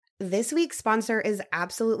This week's sponsor is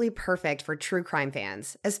absolutely perfect for true crime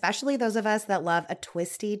fans, especially those of us that love a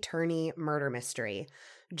twisty, turny murder mystery.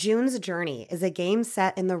 June's Journey is a game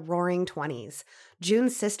set in the roaring 20s.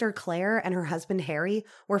 June's sister Claire and her husband Harry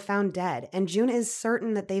were found dead, and June is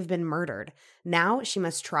certain that they've been murdered. Now she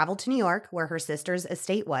must travel to New York, where her sister's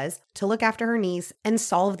estate was, to look after her niece and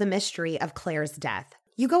solve the mystery of Claire's death.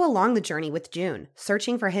 You go along the journey with June,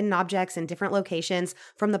 searching for hidden objects in different locations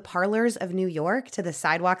from the parlors of New York to the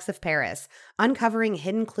sidewalks of Paris, uncovering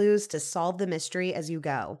hidden clues to solve the mystery as you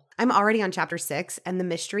go. I'm already on chapter 6, and the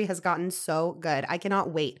mystery has gotten so good. I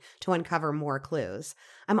cannot wait to uncover more clues.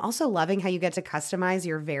 I'm also loving how you get to customize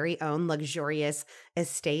your very own luxurious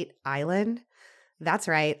estate island. That's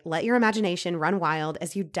right. Let your imagination run wild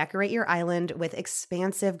as you decorate your island with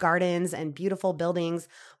expansive gardens and beautiful buildings.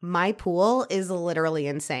 My pool is literally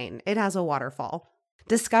insane. It has a waterfall.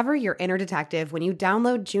 Discover your inner detective when you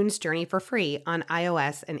download June's Journey for free on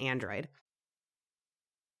iOS and Android.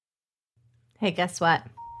 Hey, guess what?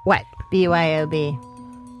 What?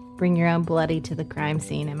 BYOB. Bring your own bloody to the crime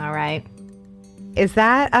scene, am I right? Is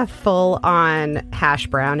that a full-on hash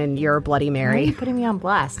brown in your Bloody Mary? Why are you putting me on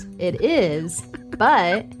blast? It is,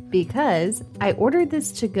 but because I ordered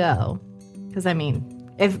this to go, because I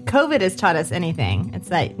mean, if COVID has taught us anything, it's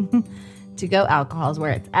that to-go alcohol is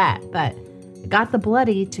where it's at. But I got the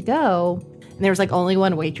bloody to go, and there was like only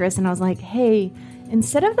one waitress, and I was like, hey,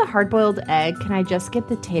 instead of the hard-boiled egg, can I just get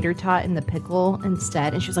the tater tot and the pickle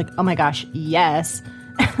instead? And she was like, oh my gosh, yes.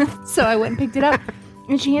 So I went and picked it up.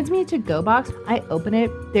 And she hands me a to-go box. I open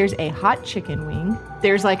it. There's a hot chicken wing.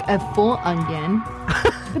 There's like a full onion.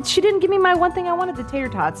 But she didn't give me my one thing I wanted, the tater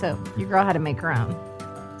tot. So your girl had to make her own.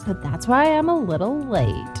 So that's why I'm a little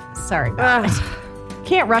late. Sorry about it.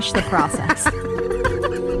 Can't rush the process.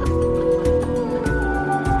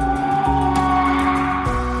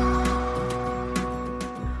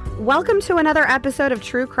 Welcome to another episode of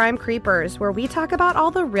True Crime Creepers, where we talk about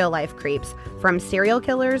all the real-life creeps, from serial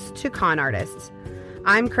killers to con artists.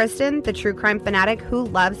 I'm Kristen, the true crime fanatic who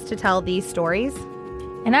loves to tell these stories.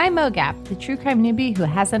 And I'm Mogap, the true crime newbie who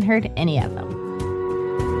hasn't heard any of them.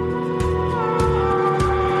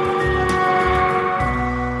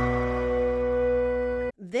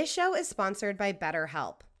 This show is sponsored by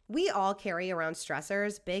BetterHelp. We all carry around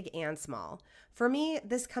stressors, big and small. For me,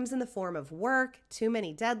 this comes in the form of work, too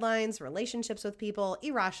many deadlines, relationships with people,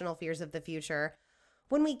 irrational fears of the future.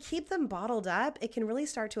 When we keep them bottled up, it can really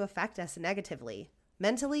start to affect us negatively,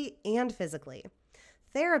 mentally and physically.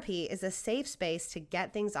 Therapy is a safe space to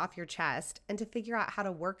get things off your chest and to figure out how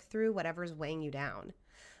to work through whatever's weighing you down.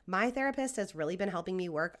 My therapist has really been helping me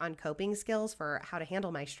work on coping skills for how to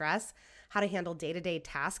handle my stress, how to handle day-to-day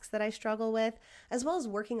tasks that I struggle with, as well as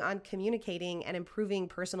working on communicating and improving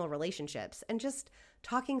personal relationships and just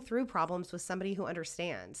talking through problems with somebody who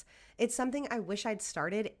understands. It's something I wish I'd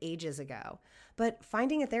started ages ago. But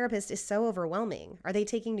finding a therapist is so overwhelming. Are they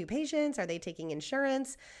taking new patients? Are they taking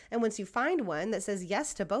insurance? And once you find one that says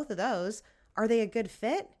yes to both of those, are they a good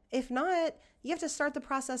fit? If not, you have to start the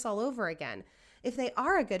process all over again. If they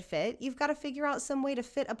are a good fit, you've got to figure out some way to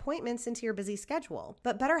fit appointments into your busy schedule.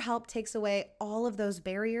 But BetterHelp takes away all of those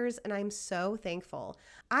barriers, and I'm so thankful.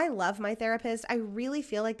 I love my therapist. I really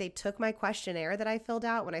feel like they took my questionnaire that I filled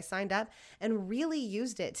out when I signed up and really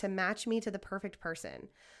used it to match me to the perfect person.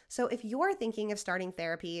 So if you're thinking of starting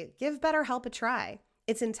therapy, give BetterHelp a try.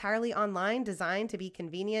 It's entirely online, designed to be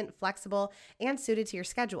convenient, flexible, and suited to your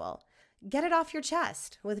schedule. Get it off your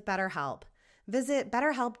chest with BetterHelp. Visit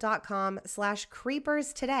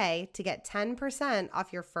BetterHelp.com/creepers today to get 10%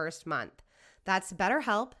 off your first month. That's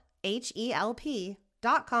BetterHelp,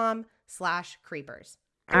 HELP.com/creepers.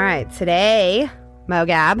 All right, today,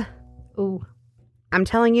 Mogab, Ooh. I'm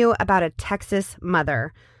telling you about a Texas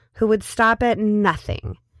mother who would stop at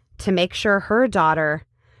nothing to make sure her daughter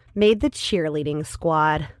made the cheerleading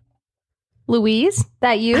squad. Louise,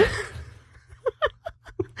 that you?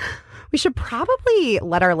 We should probably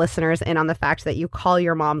let our listeners in on the fact that you call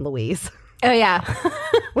your mom Louise. Oh, yeah.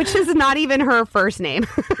 Which is not even her first name.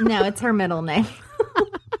 No, it's her middle name.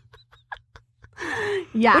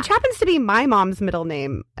 Yeah. Which happens to be my mom's middle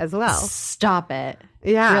name as well. Stop it.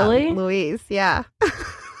 Yeah. Really? Louise, yeah.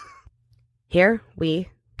 Here we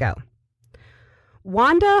go.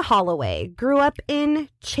 Wanda Holloway grew up in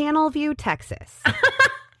Channelview, Texas.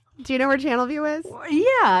 Do you know where Channelview is?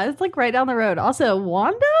 Yeah, it's like right down the road. Also,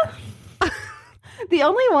 Wanda? The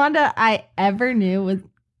only Wanda I ever knew was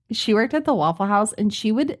she worked at the Waffle House, and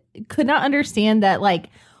she could not understand that,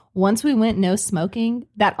 like, once we went no smoking,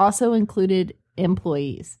 that also included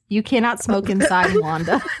employees. You cannot smoke inside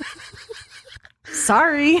Wanda.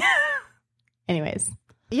 Sorry. Anyways.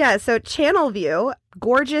 Yeah, so Channelview,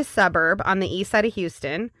 gorgeous suburb on the east side of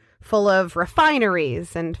Houston, full of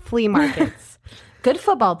refineries and flea markets. Good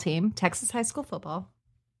football team, Texas high school football.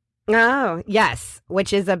 Oh, yes,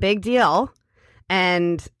 which is a big deal.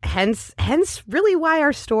 And hence really why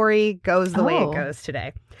our story goes the way it goes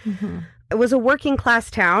today. Mm-hmm. It was a working class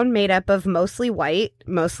town made up of mostly white,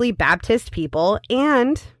 mostly Baptist people,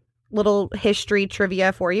 and little history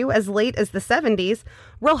trivia for you, as late as the 70s,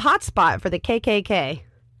 real hotspot for the KKK.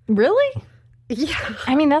 Really? Yeah.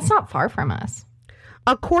 I mean, that's not far from us.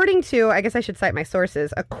 According to, I guess I should cite my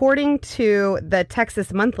sources, according to the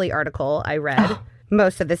Texas Monthly article I read,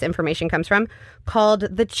 most of this information comes from, called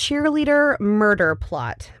The Cheerleader Murder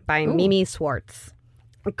Plot by Mimi Swartz.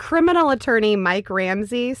 Criminal attorney Mike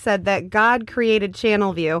Ramsey said that God created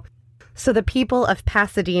Channelview so the people of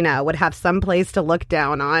Pasadena would have some place to look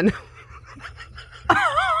down on.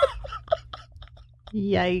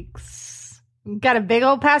 Yikes. Got a big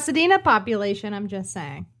old Pasadena population, I'm just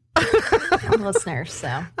saying. Listeners,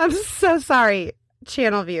 so. I'm so sorry,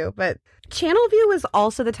 Channelview, but Channelview is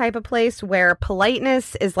also the type of place where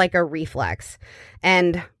politeness is like a reflex,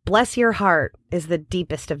 and bless your heart is the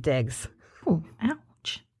deepest of digs. Oh,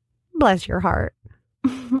 ouch. Bless your heart.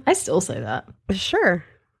 I still say that. Sure.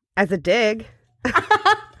 As a dig. I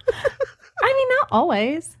mean, not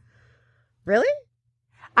always. Really?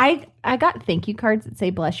 I got thank you cards that say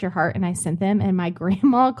bless your heart, and I sent them, and my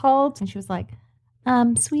grandma called, and she was like,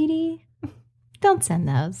 sweetie, don't send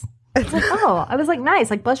those. I was like, I was like, nice,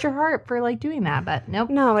 like, bless your heart for, like, doing that, but nope.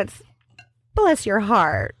 No, it's bless your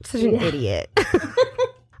heart. Such an idiot.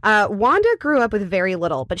 Wanda grew up with very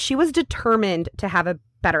little, but she was determined to have a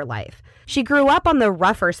better life. She grew up on the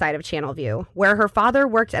rougher side of Channelview, where her father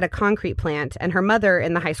worked at a concrete plant and her mother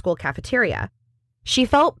in the high school cafeteria. She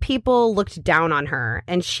felt people looked down on her,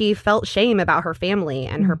 and she felt shame about her family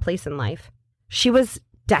and her place in life. She was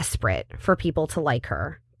desperate for people to like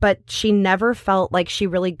her, but she never felt like she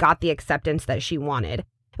really got the acceptance that she wanted. It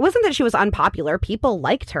wasn't that she was unpopular. People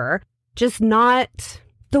liked her, just not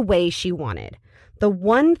the way she wanted. The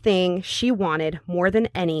one thing she wanted more than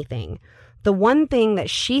anything, the one thing that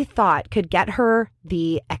she thought could get her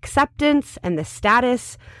the acceptance and the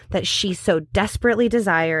status that she so desperately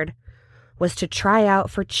desired, was to try out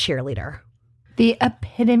for cheerleader. The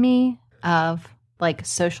epitome of, like,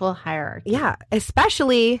 social hierarchy. Yeah,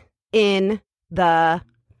 especially in the,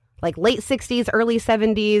 like, late 60s, early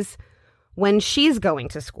 70s, when she's going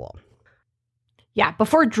to school. Yeah,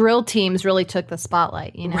 before drill teams really took the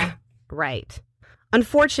spotlight, you know? Right.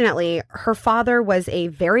 Unfortunately, her father was a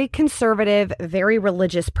very conservative, very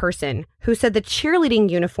religious person who said the cheerleading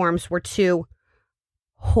uniforms were too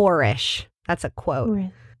whorish. That's a quote.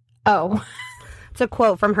 Oh. It's a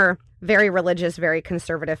quote from her very religious, very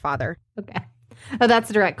conservative father. Okay. Oh,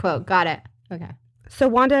 that's a direct quote. Got it. Okay. So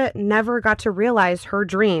Wanda never got to realize her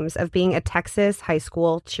dreams of being a Texas high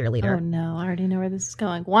school cheerleader. Oh, no. I already know where this is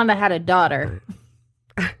going. Wanda had a daughter.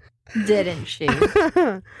 Didn't she?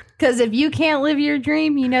 Because if you can't live your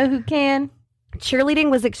dream, you know who can.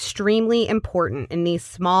 Cheerleading was extremely important in these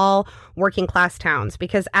small working class towns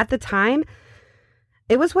because at the time,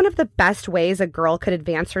 it was one of the best ways a girl could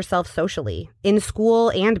advance herself socially, in school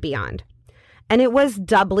and beyond. And it was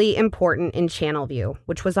doubly important in Channelview,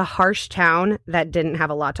 which was a harsh town that didn't have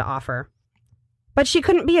a lot to offer. But she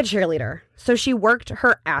couldn't be a cheerleader, so she worked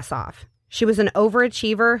her ass off. She was an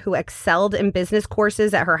overachiever who excelled in business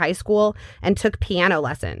courses at her high school and took piano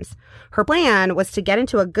lessons. Her plan was to get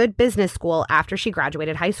into a good business school after she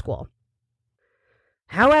graduated high school.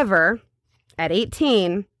 However, at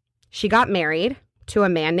 18, she got married to a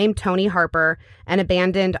man named Tony Harper and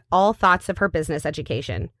abandoned all thoughts of her business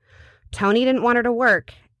education. Tony didn't want her to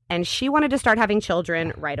work, and she wanted to start having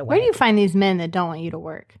children right away. Where do you find these men that don't want you to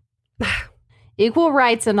work? Equal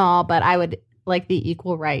rights and all, but I would like the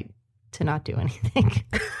equal right to not do anything.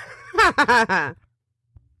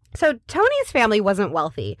 So Tony's family wasn't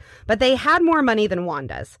wealthy, but they had more money than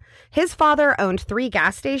Wanda's. His father owned 3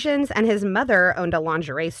 gas stations, and his mother owned a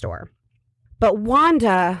lingerie store. But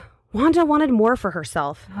Wanda wanted more for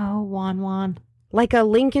herself. Oh, Juan. Like a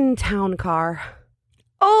Lincoln Town Car.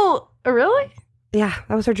 Oh, really? Yeah,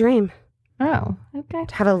 that was her dream. Oh, okay.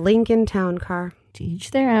 To have a Lincoln Town Car. To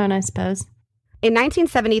each their own, I suppose. In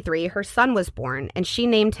 1973, her son was born, and she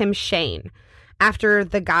named him Shane, after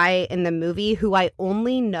the guy in the movie who I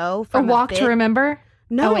only know from A Walk to Remember?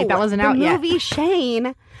 No, oh, wait, that wasn't out yet. The movie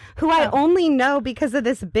Shane, who I only know because of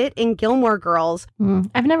this bit in Gilmore Girls.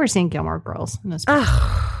 I've never seen Gilmore Girls.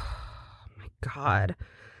 Oh, my God.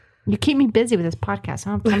 You keep me busy with this podcast.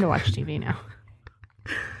 I don't have time to watch TV now.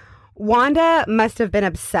 Wanda must have been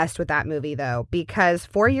obsessed with that movie, though, because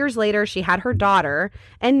 4 years later, she had her daughter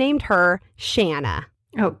and named her Shanna.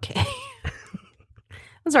 Okay. I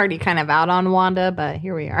was already kind of out on Wanda, but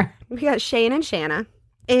here we are. We got Shane and Shanna.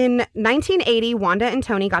 In 1980, Wanda and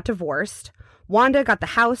Tony got divorced. Wanda got the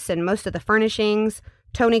house and most of the furnishings.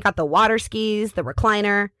 Tony got the water skis, the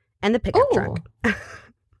recliner, and the pickup truck.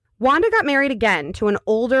 Wanda got married again to an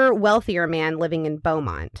older, wealthier man living in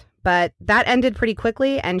Beaumont. But that ended pretty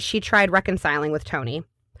quickly, and she tried reconciling with Tony.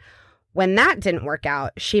 When that didn't work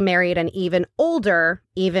out, she married an even older,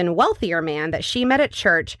 even wealthier man that she met at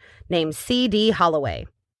church named C.D. Holloway.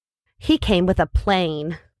 He came with a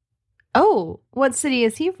plane. Oh, what city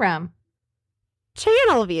is he from?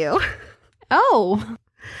 Channelview. Oh.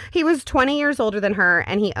 He was 20 years older than her,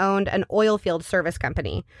 and he owned an oil field service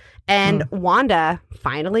company. And Wanda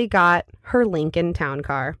finally got her Lincoln Town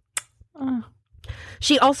Car.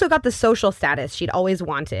 She also got the social status she'd always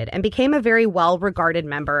wanted and became a very well-regarded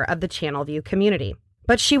member of the Channelview community.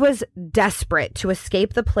 But she was desperate to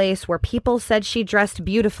escape the place where people said she dressed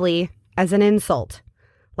beautifully as an insult.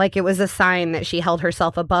 Like it was a sign that she held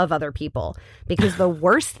herself above other people. Because the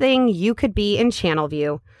worst thing you could be in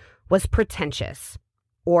Channelview was pretentious,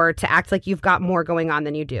 or to act like you've got more going on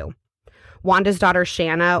than you do. Wanda's daughter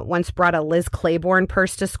Shanna once brought a Liz Claiborne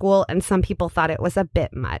purse to school, and some people thought it was a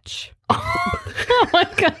bit much. Oh my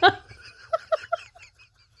God.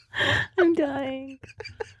 I'm dying.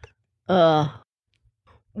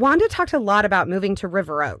 Wanda talked a lot about moving to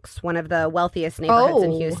River Oaks, one of the wealthiest neighborhoods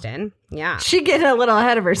in Houston. Yeah. She getting a little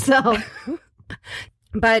ahead of herself.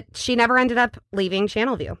 But she never ended up leaving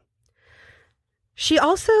Channelview. She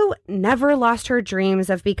also never lost her dreams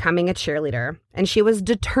of becoming a cheerleader, and she was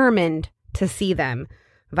determined to see them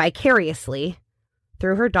vicariously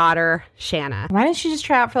through her daughter, Shanna. Why didn't she just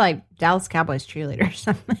try out for like Dallas Cowboys cheerleader or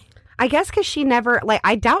something? I guess because she never,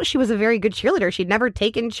 I doubt she was a very good cheerleader. She'd never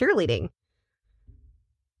taken cheerleading.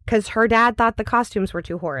 Because her dad thought the costumes were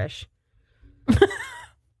too whorish.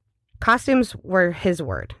 Costumes were his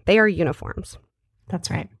word. They are uniforms. That's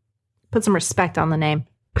right. Put some respect on the name.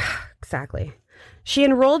 Exactly. She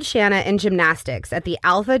enrolled Shanna in gymnastics at the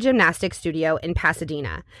Alpha Gymnastics Studio in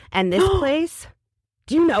Pasadena. And this place,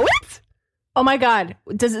 do you know it? Oh my God.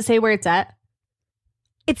 Does it say where it's at?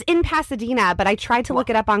 It's in Pasadena, but I tried to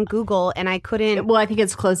look it up on Google and I couldn't. Well, I think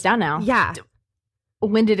it's closed down now. Yeah.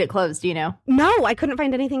 When did it close? Do you know? No, I couldn't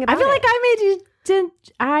find anything about it. I feel like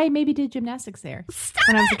I maybe did gymnastics there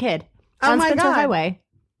when I was a kid. Oh on my Spencer God. Highway.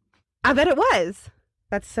 I bet it was.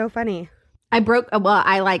 That's so funny. I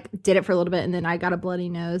did it for a little bit and then I got a bloody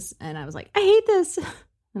nose and I was like, I hate this.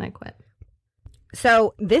 And I quit.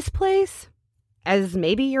 So this place, as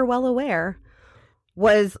maybe you're well aware,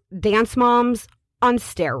 was Dance Moms on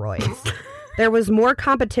steroids. There was more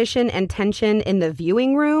competition and tension in the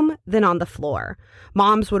viewing room than on the floor.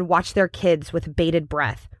 Moms would watch their kids with bated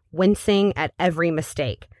breath, wincing at every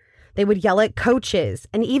mistake. They would yell at coaches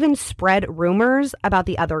and even spread rumors about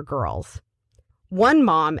the other girls. One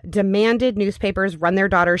mom demanded newspapers run their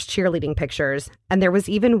daughter's cheerleading pictures, and there was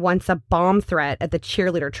even once a bomb threat at the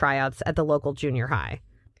cheerleader tryouts at the local junior high.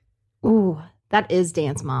 Ooh, that is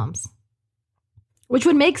Dance Moms. Which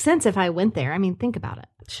would make sense if I went there. I mean, think about it.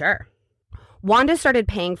 Sure. Wanda started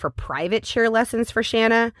paying for private cheer lessons for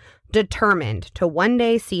Shanna, determined to one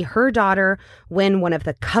day see her daughter win one of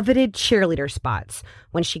the coveted cheerleader spots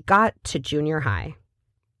when she got to junior high.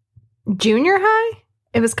 Junior high?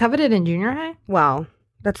 It was coveted in junior high? Well,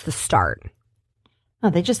 that's the start. Oh,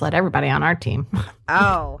 they just let everybody on our team.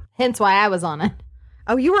 Oh. Hence why I was on it.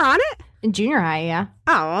 Oh, you were on it? In junior high, yeah.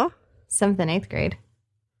 Oh. 7th and 8th grade.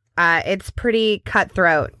 It's pretty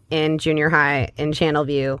cutthroat in junior high in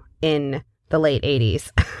Channelview in the late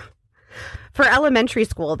 80s. For elementary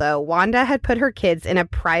school, though, Wanda had put her kids in a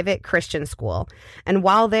private Christian school. And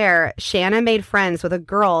while there, Shanna made friends with a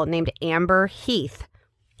girl named Amber Heath,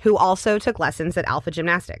 who also took lessons at Alpha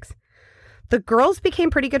Gymnastics. The girls became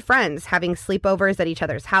pretty good friends, having sleepovers at each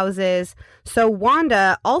other's houses. So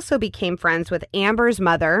Wanda also became friends with Amber's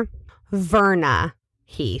mother, Verna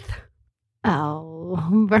Heath.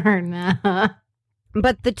 Oh, Verna.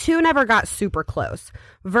 But the two never got super close.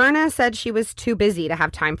 Verna said she was too busy to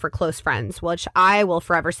have time for close friends, which I will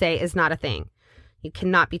forever say is not a thing. You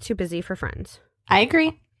cannot be too busy for friends. I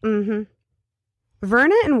agree. Mm-hmm.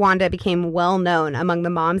 Verna and Wanda became well known among the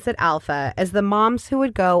moms at Alpha as the moms who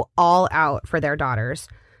would go all out for their daughters.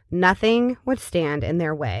 Nothing would stand in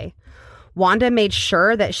their way. Wanda made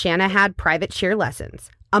sure that Shanna had private cheer lessons,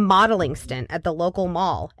 a modeling stint at the local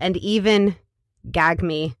mall, and even, gag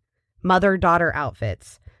me, mother-daughter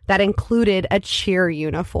outfits that included a cheer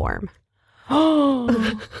uniform.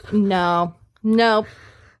 No. Nope.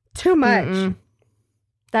 Too much. Mm-mm.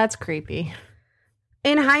 That's creepy.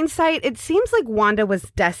 In hindsight, it seems like Wanda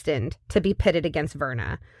was destined to be pitted against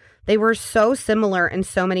Verna. They were so similar in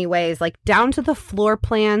so many ways, like down to the floor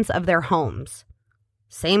plans of their homes.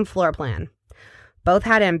 Same floor plan. Both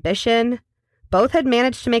had ambition. Both had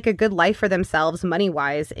managed to make a good life for themselves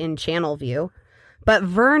money-wise in Channelview. But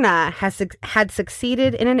Verna had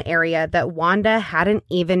succeeded in an area that Wanda hadn't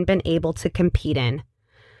even been able to compete in.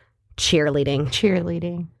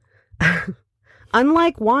 Cheerleading.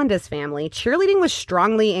 Unlike Wanda's family, cheerleading was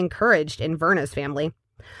strongly encouraged in Verna's family.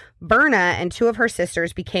 Verna and two of her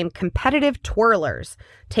sisters became competitive twirlers,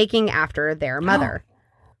 taking after their mother.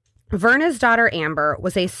 Verna's daughter Amber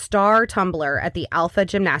was a star tumbler at the Alpha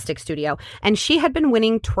Gymnastics Studio, and she had been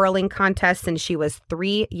winning twirling contests since she was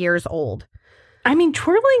 3 years old. I mean,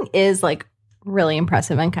 twirling is like really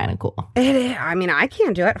impressive and kind of cool. It is. I mean, I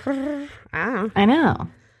can't do it. I know.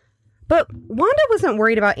 But Wanda wasn't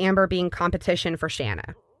worried about Amber being competition for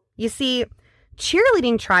Shanna. You see,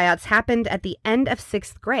 cheerleading tryouts happened at the end of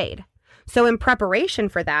 6th grade. So in preparation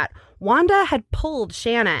for that, Wanda had pulled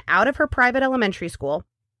Shanna out of her private elementary school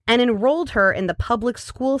and enrolled her in the public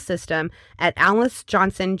school system at Alice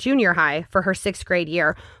Johnson Junior High for her 6th grade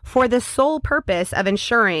year for the sole purpose of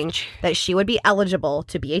ensuring that she would be eligible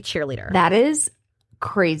to be a cheerleader. That is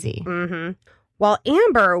crazy. Mm-hmm. While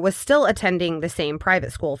Amber was still attending the same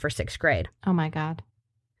private school for 6th grade. Oh, my God.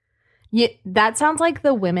 Yeah, that sounds like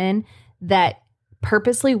the women that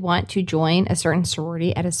purposely want to join a certain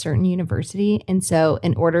sorority at a certain university. And so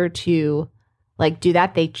in order to do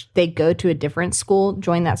that, they go to a different school,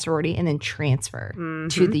 join that sorority, and then transfer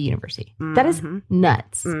to the university. That is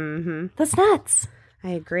nuts. That's nuts. I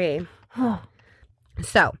agree.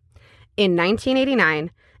 So, in 1989,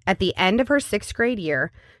 at the end of her 6th grade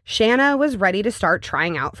year, Shanna was ready to start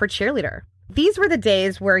trying out for cheerleader. These were the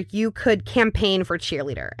days where you could campaign for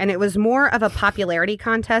cheerleader, and it was more of a popularity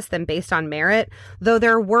contest than based on merit, though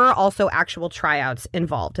there were also actual tryouts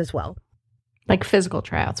involved as well. Like physical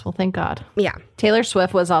tryouts. Well, thank God. Yeah. Taylor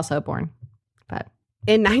Swift was also born, but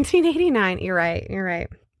in 1989, you're right.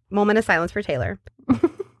 Moment of silence for Taylor.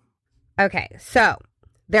 Okay, so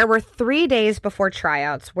there were 3 days before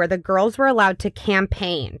tryouts where the girls were allowed to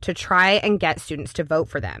campaign to try and get students to vote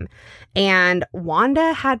for them. And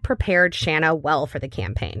Wanda had prepared Shanna well for the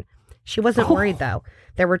campaign. She wasn't worried, though.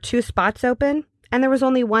 There were 2 spots open, and there was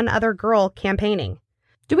only one other girl campaigning.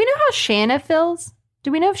 Do we know how Shanna feels?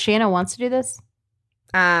 Do we know if Shanna wants to do this?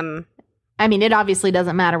 I mean, it obviously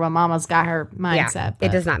doesn't matter what Mama's got her mindset. Yeah,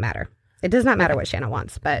 it does not matter. It does not matter what Shanna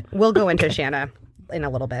wants, but we'll go into Shanna in a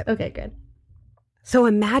little bit. Okay, good. So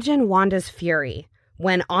imagine Wanda's fury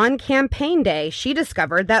when on campaign day, she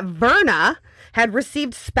discovered that Verna had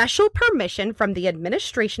received special permission from the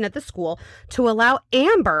administration at the school to allow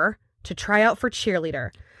Amber to try out for cheerleader,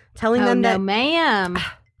 telling them that, no, ma'am,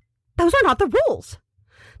 those are not the rules.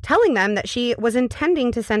 Telling them that she was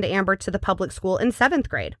intending to send Amber to the public school in 7th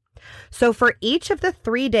grade. So for each of the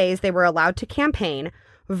 3 days they were allowed to campaign,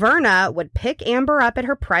 Verna would pick Amber up at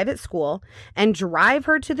her private school and drive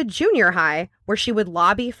her to the junior high where she would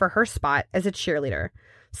lobby for her spot as a cheerleader,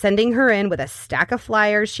 sending her in with a stack of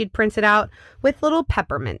flyers she'd printed out with little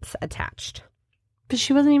peppermints attached. But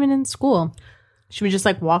she wasn't even in school. She would just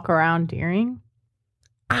walk around during?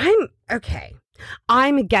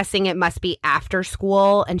 I'm guessing it must be after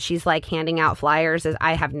school and she's handing out flyers.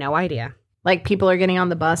 I have no idea. Like people are getting on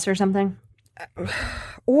the bus or something?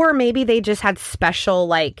 Or maybe they just had special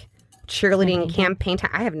cheerleading campaign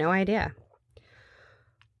time. I have no idea.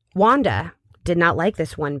 Wanda did not like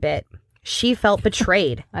this one bit. She felt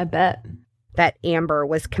betrayed. I bet. That Amber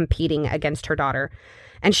was competing against her daughter.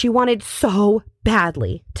 And she wanted so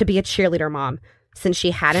badly to be a cheerleader mom since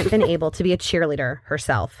she hadn't been able to be a cheerleader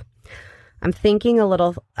herself. I'm thinking a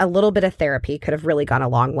little bit of therapy could have really gone a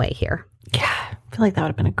long way here. Yeah, I feel like that would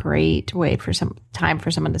have been a great way for some time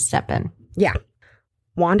for someone to step in. Yeah.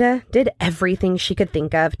 Wanda did everything she could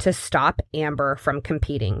think of to stop Amber from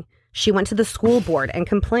competing. She went to the school board and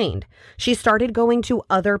complained. She started going to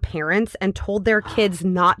other parents and told their kids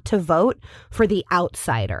not to vote for the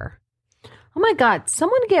outsider. Oh my God,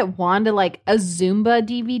 someone get Wanda a Zumba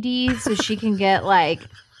DVD so she can get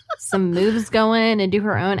some moves going and do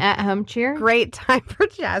her own at-home cheer. Great time for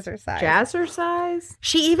jazzercise. Jazzercise?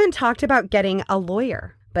 She even talked about getting a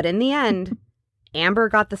lawyer. But in the end, Amber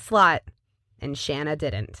got the slot and Shanna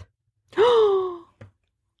didn't.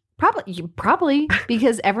 Probably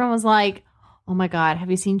because everyone was like, oh my God,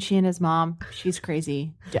 have you seen Shanna's mom? She's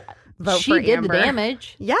crazy. Vote she for did Amber. The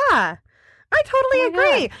damage. Yeah. I totally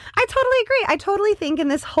agree. God. I totally agree. I totally think in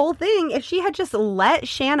this whole thing, if she had just let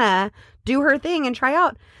Shanna do her thing and try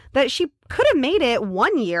out, that she could have made it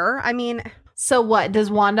 1 year. I mean, So what?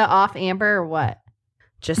 Does Wanda off Amber or what?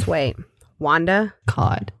 just wait. Wanda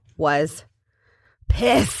God. was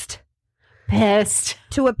pissed.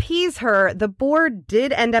 To appease her, the board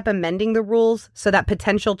did end up amending the rules so that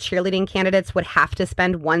potential cheerleading candidates would have to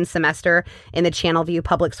spend 1 semester in the Channelview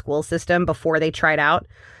public school system before they tried out.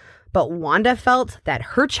 But Wanda felt that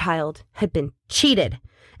her child had been cheated,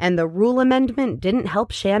 and the rule amendment didn't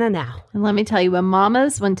help Shanna now. And let me tell you,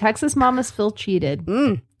 when Texas mamas feel cheated,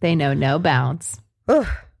 they know no bounds. Ugh.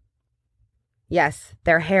 Yes,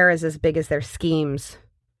 their hair is as big as their schemes.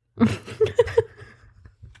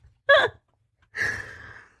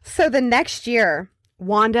 So the next year,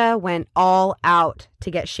 Wanda went all out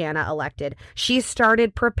to get Shanna elected. She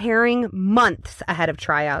started preparing months ahead of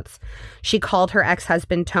tryouts. She called her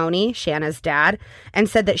ex-husband, Tony, Shanna's dad, and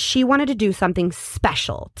said that she wanted to do something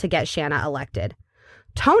special to get Shanna elected.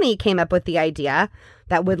 Tony came up with the idea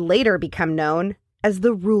that would later become known as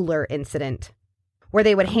the ruler incident, where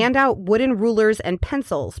they would hand out wooden rulers and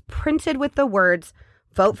pencils printed with the words,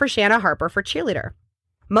 "Vote for Shanna Harper for cheerleader."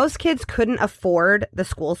 Most kids couldn't afford the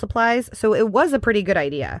school supplies, so it was a pretty good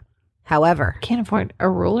idea. However, Can't afford a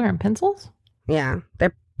ruler and pencils? yeah,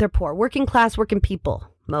 they're poor. Working class, working people,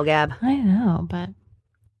 Mogab. I know, but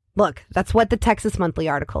Look, that's what the Texas Monthly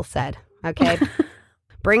article said, okay?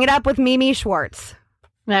 Bring it up with Mimi Schwartz.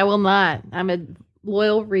 I will not. I'm a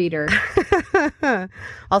loyal reader.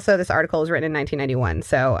 Also, this article was written in 1991,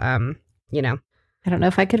 so, you know. I don't know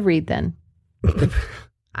if I could read then.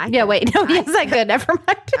 I Could. Never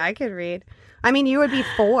mind. I could read. I mean, you would be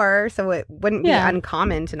 4, so it wouldn't be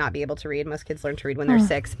uncommon to not be able to read. Most kids learn to read when they're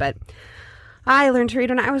 6, but I learned to read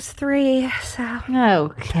when I was 3, so.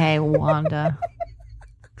 Okay, Wanda.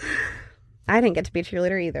 I didn't get to be a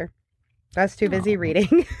cheerleader either. I was too busy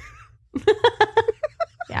reading.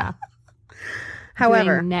 Yeah.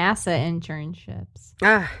 However. Doing NASA internships.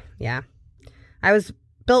 Yeah. I was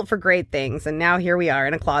built for great things, and now here we are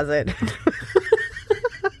in a closet.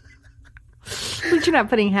 At least you're not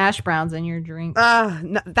putting hash browns in your drink.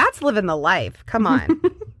 No, that's living the life. Come on.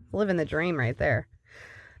 Living the dream right there.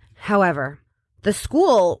 However, the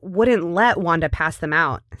school wouldn't let Wanda pass them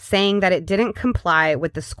out, saying that it didn't comply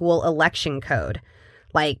with the school election code.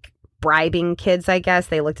 Like bribing kids, I guess.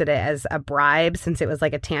 They looked at it as a bribe since it was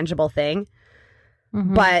like a tangible thing.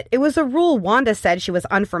 Mm-hmm. But it was a rule Wanda said she was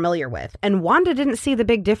unfamiliar with. And Wanda didn't see the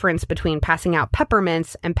big difference between passing out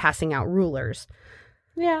peppermints and passing out rulers.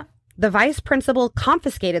 Yeah. The vice principal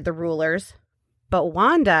confiscated the rulers, but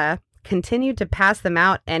Wanda continued to pass them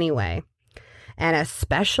out anyway. And a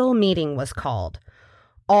special meeting was called.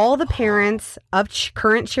 All the parents of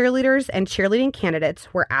current cheerleaders and cheerleading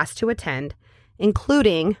candidates were asked to attend,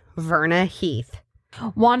 including Verna Heath.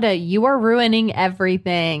 Wanda, you are ruining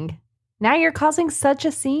everything. Now you're causing such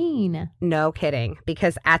a scene. No kidding,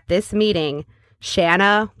 because at this meeting,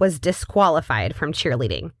 Shanna was disqualified from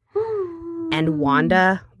cheerleading. And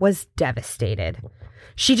Wanda was devastated.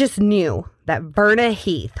 She just knew that Verna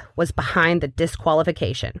Heath was behind the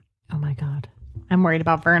disqualification. Oh my God. I'm worried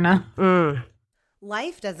about Verna.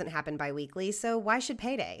 Life doesn't happen bi-weekly, so why should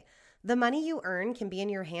payday? The money you earn can be in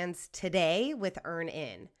your hands today with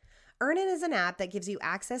EarnIn. EarnIn is an app that gives you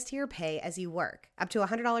access to your pay as you work, up to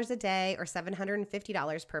 $100 a day or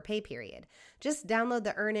 $750 per pay period. Just download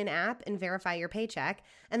the EarnIn app and verify your paycheck,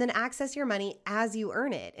 and then access your money as you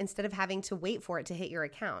earn it instead of having to wait for it to hit your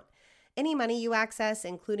account. Any money you access,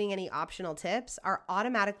 including any optional tips, are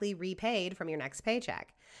automatically repaid from your next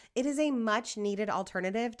paycheck. It is a much-needed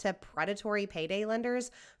alternative to predatory payday lenders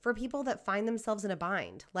for people that find themselves in a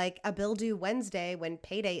bind, like a bill due Wednesday when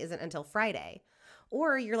payday isn't until Friday.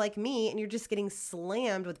 Or you're like me and you're just getting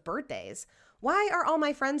slammed with birthdays. Why are all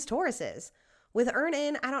my friends Tauruses? With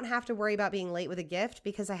EarnIn, I don't have to worry about being late with a gift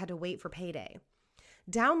because I had to wait for payday.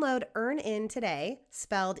 Download EarnIn today,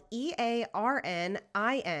 spelled EARNIN,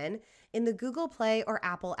 in the Google Play or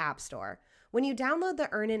Apple App Store. When you download the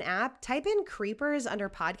EarnIn app, type in Creepers under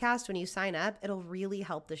podcast when you sign up. It'll really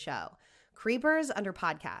help the show. Creepers under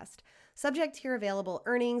podcast. Subject to your available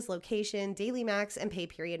earnings, location, daily max, and pay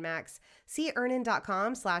period max. See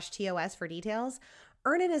earnin.com/TOS for details.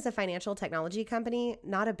 EarnIn is a financial technology company,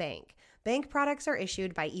 not a bank. Bank products are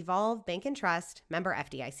issued by Evolve Bank and Trust, member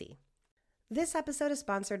FDIC. This episode is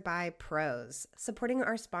sponsored by Prose. Supporting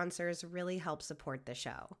our sponsors really helps support the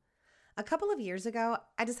show. A couple of years ago,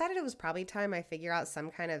 I decided it was probably time I figure out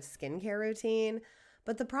some kind of skincare routine.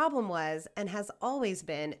 But the problem was, and has always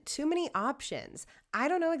been, too many options. I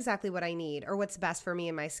don't know exactly what I need or what's best for me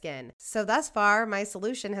and my skin. So thus far, my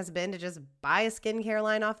solution has been to just buy a skincare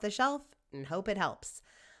line off the shelf and hope it helps.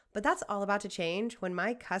 But that's all about to change when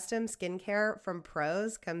my custom skincare from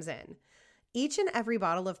Prose comes in. Each and every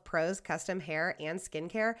bottle of Prose custom hair and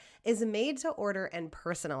skincare is made to order and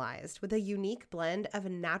personalized with a unique blend of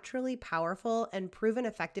naturally powerful and proven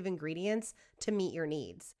effective ingredients to meet your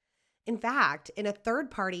needs. In fact, in a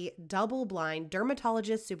third-party, double-blind,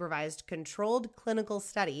 dermatologist-supervised controlled clinical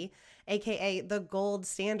study, aka the gold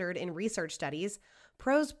standard in research studies,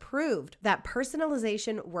 Prose proved that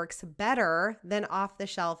personalization works better than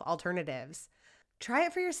off-the-shelf alternatives. Try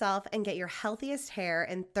it for yourself and get your healthiest hair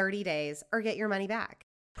in 30 days or get your money back.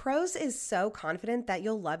 Prose is so confident that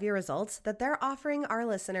you'll love your results that they're offering our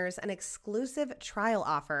listeners an exclusive trial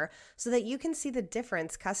offer so that you can see the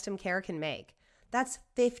difference custom care can make. That's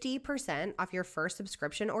 50% off your first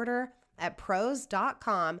subscription order at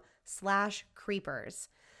prose.com/creepers.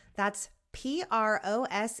 That's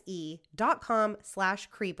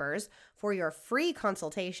prose.com/creepers for your free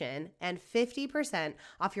consultation and 50%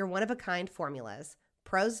 off your one-of-a-kind formulas.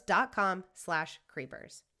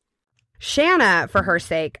 Prose.com/creepers. Shanna, for her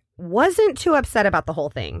sake, wasn't too upset about the whole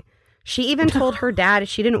thing. She even told her dad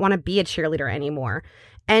she didn't want to be a cheerleader anymore.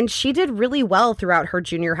 And she did really well throughout her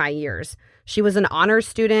junior high years. She was an honors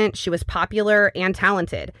student, she was popular and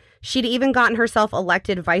talented. She'd even gotten herself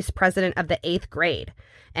elected vice president of the 8th grade.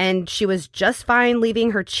 And she was just fine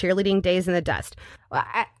leaving her cheerleading days in the dust. Well,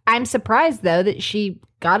 I'm surprised, though, that she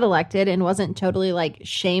got elected and wasn't totally,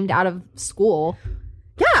 shamed out of school.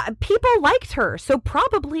 Yeah, people liked her. So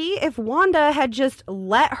probably if Wanda had just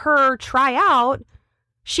let her try out,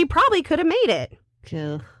 she probably could have made it.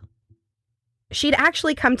 Ugh. She'd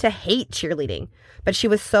actually come to hate cheerleading, but she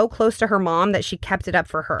was so close to her mom that she kept it up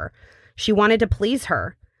for her. She wanted to please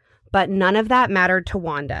her, but none of that mattered to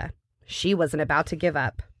Wanda. She wasn't about to give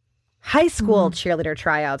up. High school cheerleader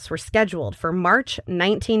tryouts were scheduled for March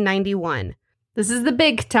 1991. This is the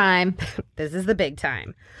big time. This is the big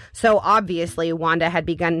time. So obviously, Wanda had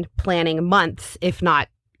begun planning months, if not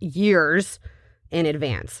years, in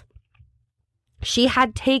advance. She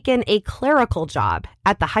had taken a clerical job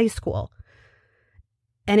at the high school.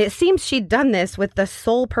 And it seems she'd done this with the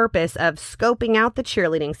sole purpose of scoping out the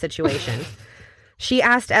cheerleading situation. She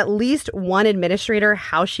asked at least one administrator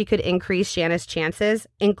how she could increase Shanna's chances,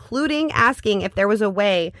 including asking if there was a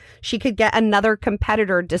way she could get another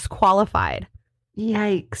competitor disqualified.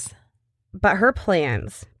 Yikes. But her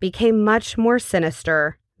plans became much more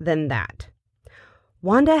sinister than that.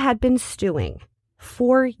 Wanda had been stewing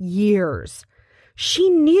for years.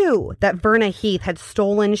 She knew that Verna Heath had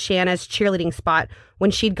stolen Shanna's cheerleading spot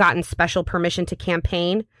when she'd gotten special permission to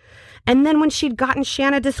campaign, and then when she'd gotten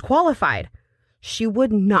Shanna disqualified. She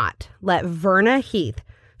would not let Verna Heath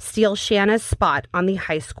steal Shanna's spot on the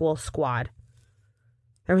high school squad.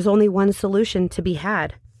 There was only one solution to be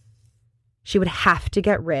had. She would have to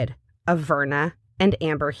get rid of Verna and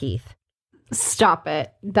Amber Heath. Stop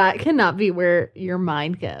it. That cannot be where your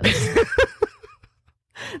mind goes.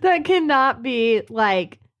 That cannot be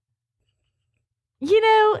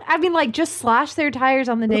just slash their tires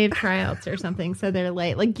on the day of tryouts or something so they're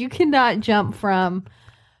late. You cannot jump from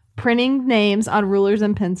printing names on rulers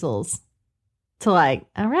and pencils to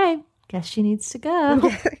all right, guess she needs to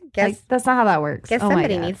go. That's not how that works. Guess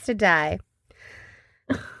somebody needs to die.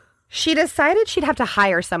 She decided she'd have to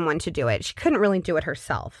hire someone to do it. She couldn't really do it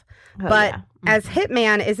herself. As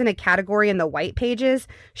hitman isn't a category in the white pages,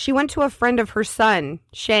 she went to a friend of her son,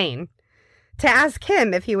 Shane, to ask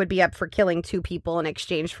him if he would be up for killing 2 people in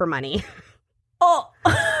exchange for money. Oh,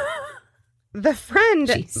 the friend...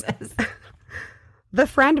 Jesus. The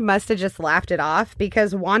friend must have just laughed it off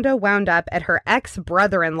because Wanda wound up at her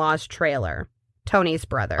ex-brother-in-law's trailer, Tony's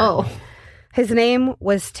brother. Oh. His name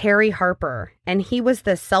was Terry Harper, and he was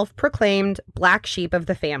the self-proclaimed black sheep of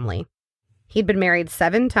the family. He'd been married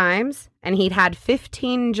 7 times, and he'd had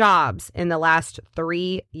 15 jobs in the last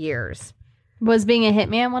 3 years. Was being a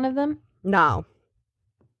hitman one of them? No.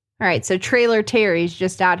 All right, so Trailer Terry's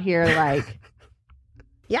just out here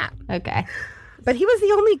Yeah. Okay. But he was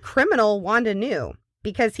the only criminal Wanda knew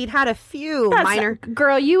because he'd had a few minor...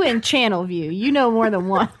 Girl, you in Channel View. You know more than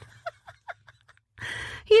one.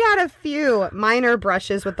 He had a few minor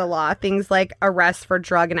brushes with the law, things like arrests for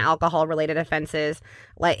drug and alcohol-related offenses,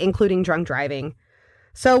 including drunk driving.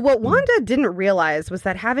 So what Wanda didn't realize was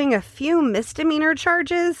that having a few misdemeanor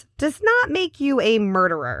charges does not make you a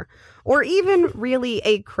murderer or even really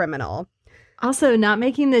a criminal. Also, not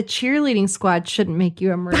making the cheerleading squad shouldn't make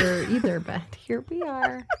you a murderer either, but here we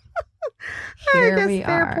are.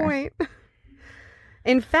 Fair point.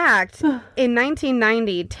 In fact, in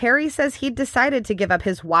 1990, Terry says he decided to give up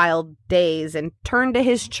his wild days and turn to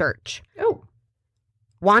his church. Oh.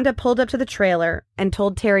 Wanda pulled up to the trailer and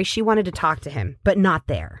told Terry she wanted to talk to him, but not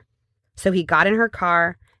there. So he got in her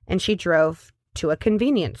car and she drove to a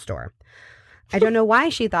convenience store. I don't know why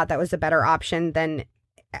she thought that was a better option than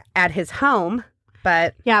at his home,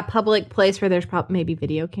 but... Yeah, public place where there's maybe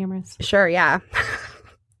video cameras. Sure, yeah.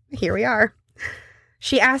 Here we are.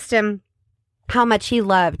 She asked him how much he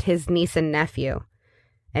loved his niece and nephew,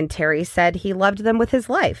 and Terry said he loved them with his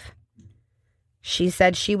life. She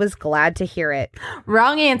said she was glad to hear it.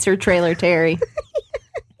 Wrong answer, Trailer Terry.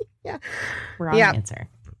 Yeah. Wrong answer.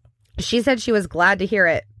 She said she was glad to hear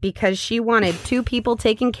it because she wanted 2 people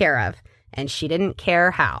taken care of, and she didn't care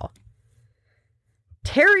how.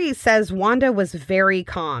 Terry says Wanda was very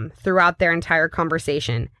calm throughout their entire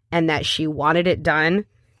conversation and that she wanted it done,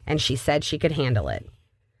 and she said she could handle it.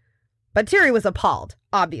 But Terry was appalled,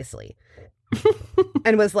 obviously,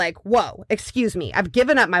 and was like, whoa, excuse me, I've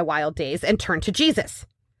given up my wild days and turned to Jesus.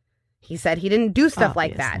 He said he didn't do stuff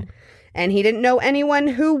like that, and he didn't know anyone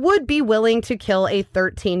who would be willing to kill a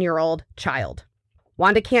 13-year-old child.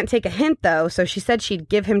 Wanda can't take a hint, though, so she said she'd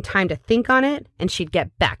give him time to think on it, and she'd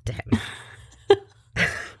get back to him.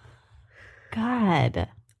 God.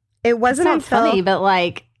 It wasn't not until... funny, but,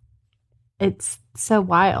 like, it's so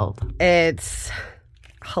wild. It's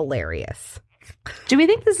hilarious. Do we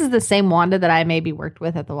think this is the same Wanda that I maybe worked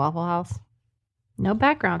with at the Waffle House? No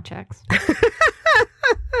background checks.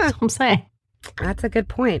 That's what I'm saying. That's a good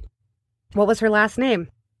point. What was her last name?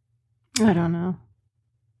 I don't know.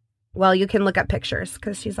 Well, you can look up pictures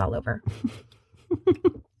because she's all over.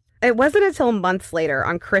 It wasn't until months later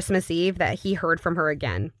on Christmas Eve that he heard from her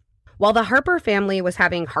again. While the Harper family was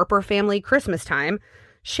having Harper family Christmas time,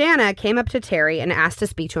 Shanna came up to Terry and asked to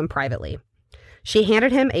speak to him privately. She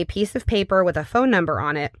handed him a piece of paper with a phone number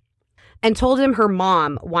on it and told him her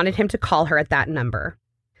mom wanted him to call her at that number.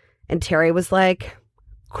 And Terry was like,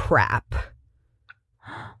 crap.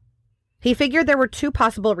 He figured there were 2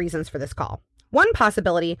 possible reasons for this call. One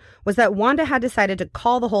possibility was that Wanda had decided to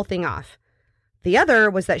call the whole thing off. The other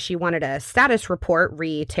was that she wanted a status report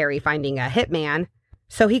re Terry finding a hitman,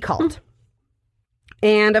 so he called.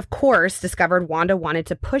 And of course, discovered Wanda wanted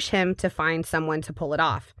to push him to find someone to pull it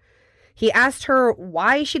off. He asked her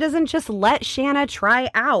why she doesn't just let Shanna try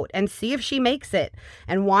out and see if she makes it.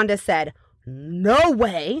 And Wanda said, no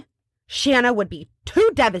way. Shanna would be too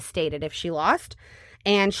devastated if she lost,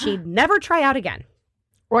 and she'd never try out again.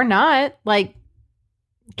 Or not. Like,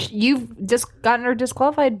 you've just gotten her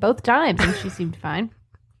disqualified both times, and she seemed fine.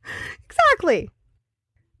 Exactly.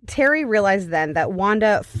 Terry realized then that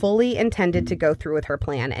Wanda fully intended to go through with her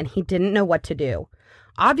plan, and he didn't know what to do.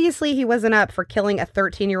 Obviously, he wasn't up for killing a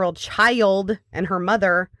 13-year-old child and her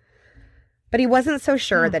mother, but he wasn't so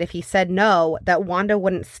sure that if he said no, that Wanda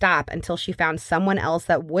wouldn't stop until she found someone else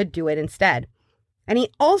that would do it instead. And he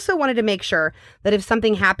also wanted to make sure that if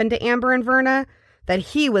something happened to Amber and Verna, that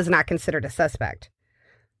he was not considered a suspect.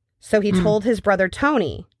 So he told his brother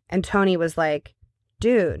Tony, and Tony was like,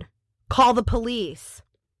 dude, call the police.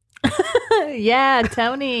 Yeah,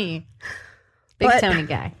 Tony. Big Tony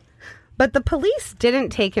guy. But the police didn't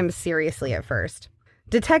take him seriously at first.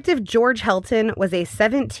 Detective George Helton was a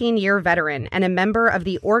 17-year veteran and a member of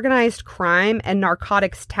the Organized Crime and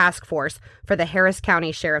Narcotics Task Force for the Harris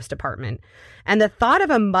County Sheriff's Department. And the thought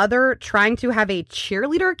of a mother trying to have a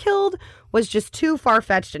cheerleader killed was just too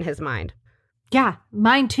far-fetched in his mind. Yeah,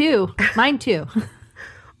 mine too. Mine too.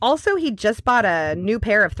 Also, he just bought a new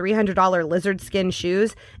pair of $300 lizard skin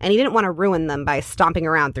shoes, and he didn't want to ruin them by stomping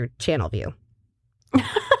around through Channelview.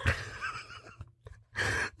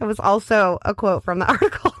 That was also a quote from the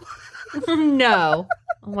article. No.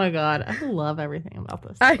 Oh my God. I love everything about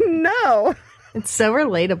this. I know. It's so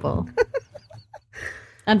relatable.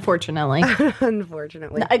 Unfortunately.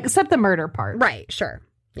 Unfortunately. Except the murder part. Right, sure.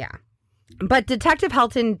 Yeah. But Detective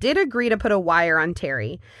Helton did agree to put a wire on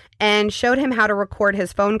Terry and showed him how to record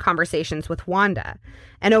his phone conversations with Wanda.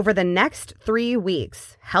 And over the next 3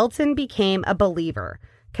 weeks, Helton became a believer,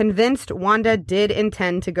 convinced Wanda did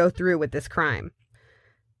intend to go through with this crime.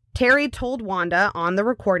 Terry told Wanda on the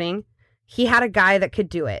recording he had a guy that could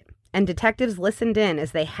do it, and detectives listened in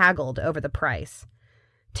as they haggled over the price.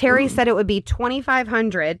 Terry said it would be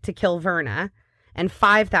 $2,500 to kill Verna and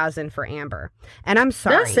 $5,000 for Amber. And I'm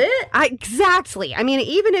sorry. That's it? Exactly. I mean,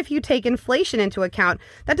 even if you take inflation into account,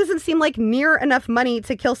 that doesn't seem like near enough money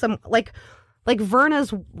to kill some, like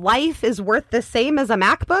Verna's life is worth the same as a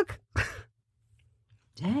MacBook.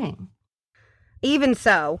 Dang. Even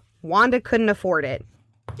so, Wanda couldn't afford it.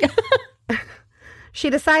 She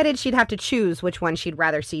decided she'd have to choose which one she'd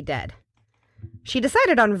rather see dead. She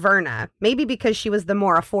decided on Verna, maybe because she was the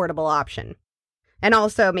more affordable option. And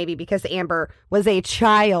also maybe because Amber was a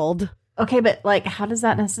child Okay, but like, how does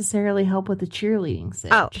that necessarily help with the cheerleading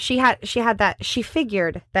stage? Oh, she had that. She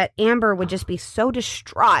figured that Amber would just be so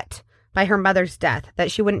distraught by her mother's death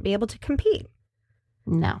that she wouldn't be able to compete.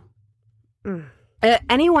 No.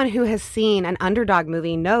 Anyone who has seen an Underdog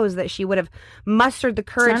movie knows that she would have mustered the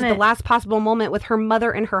courage at the last possible moment with her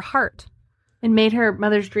mother in her heart. And made her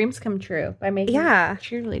mother's dreams come true by making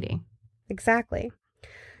cheerleading. Exactly.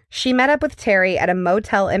 She met up with Terry at a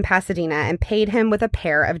motel in Pasadena and paid him with a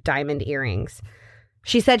pair of diamond earrings.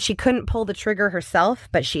 She said she couldn't pull the trigger herself,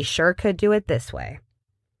 but she sure could do it this way.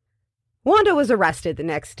 Wanda was arrested the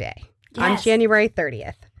next day, on January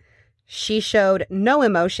 30th. She showed no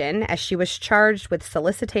emotion as she was charged with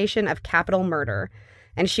solicitation of capital murder,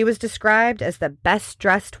 and she was described as the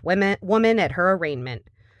best-dressed woman at her arraignment.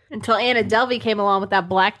 Until Anna Delvey came along with that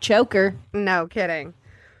black choker. No kidding.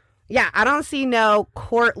 Yeah, I don't see no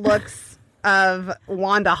court looks of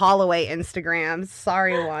Wanda Holloway Instagrams.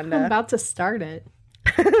 Sorry, Wanda. I'm about to start it.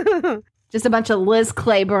 Just a bunch of Liz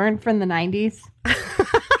Claiborne from the 90s.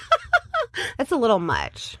 That's a little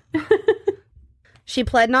much. She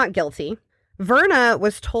pled not guilty. Verna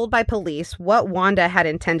was told by police what Wanda had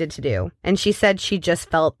intended to do, and she said she just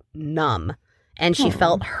felt numb, and she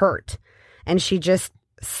felt hurt, and she just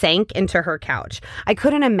sank into her couch. I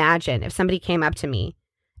couldn't imagine if somebody came up to me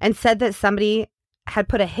and said that somebody had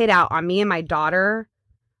put a hit out on me and my daughter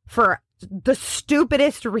for the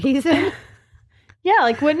stupidest reason. Yeah,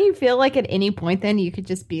 like, wouldn't you feel like at any point then you could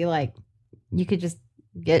just be like, you could just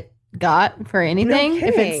get got for anything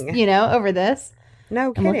if it's, over this?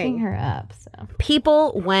 No kidding. I'm looking her up. So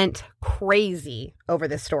people went crazy over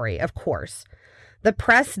this story, of course. The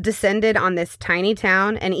press descended on this tiny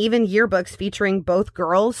town, and even yearbooks featuring both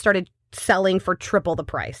girls started selling for triple the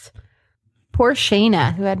price. Poor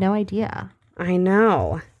Shayna, who had no idea. I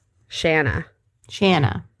know. Shanna.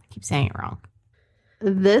 I keep saying it wrong.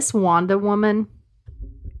 This Wanda woman,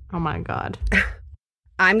 oh my God.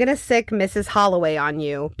 I'm going to sick Mrs. Holloway on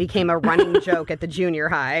you became a running joke at the junior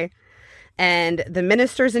high. And the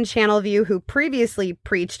ministers in Channelview who previously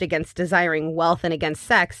preached against desiring wealth and against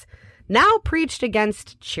sex now preached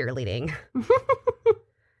against cheerleading.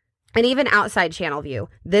 And even outside Channelview,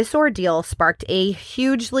 this ordeal sparked a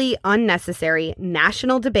hugely unnecessary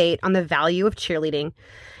national debate on the value of cheerleading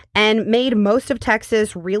and made most of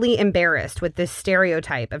Texas really embarrassed with this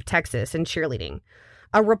stereotype of Texas and cheerleading.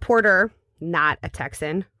 A reporter, not a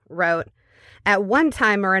Texan, wrote, "At one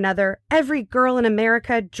time or another, every girl in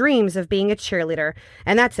America dreams of being a cheerleader,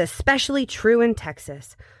 and that's especially true in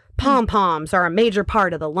Texas. Pom-poms are a major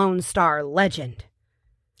part of the Lone Star legend."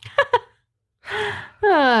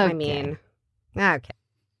 Okay. I mean, okay.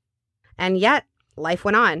 And yet, life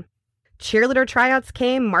went on. Cheerleader tryouts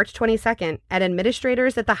came March 22nd, and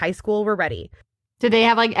administrators at the high school were ready. Did they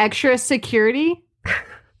have, like, extra security?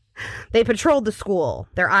 They patrolled the school,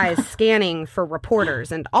 their eyes scanning for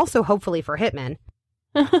reporters and also hopefully for hitmen.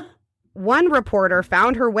 One reporter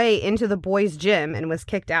found her way into the boys' gym and was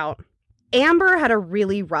kicked out. Amber had a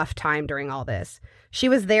really rough time during all this. She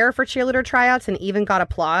was there for cheerleader tryouts and even got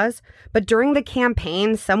applause, but during the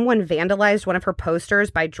campaign, someone vandalized one of her posters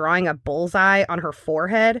by drawing a bullseye on her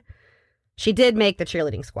forehead. She did make the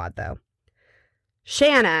cheerleading squad, though.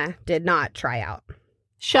 Shanna did not try out.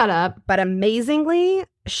 Shut up. But amazingly,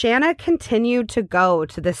 Shanna continued to go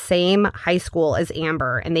to the same high school as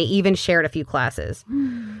Amber, and they even shared a few classes.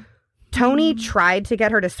 Tony tried to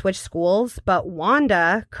get her to switch schools, but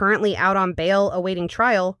Wanda, currently out on bail awaiting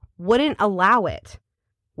trial, wouldn't allow it.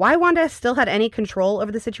 Why Wanda still had any control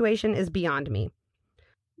over the situation is beyond me.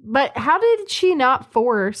 But how did she not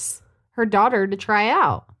force her daughter to try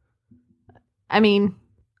out? I mean...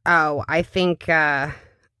 Oh, I think, I'm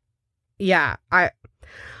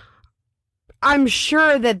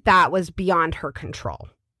sure that was beyond her control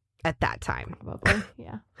at that time. Probably,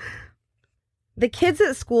 yeah. The kids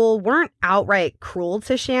at school weren't outright cruel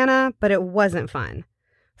to Shanna, but it wasn't fun.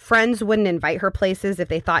 Friends wouldn't invite her places if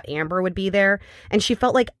they thought Amber would be there, and she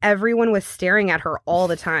felt like everyone was staring at her all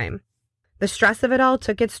the time. The stress of it all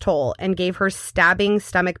took its toll and gave her stabbing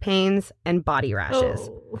stomach pains and body rashes.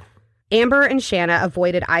 Oh. Amber and Shanna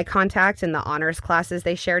avoided eye contact in the honors classes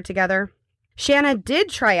they shared together. Shanna did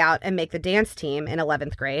try out and make the dance team in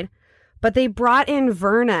 11th grade, but they brought in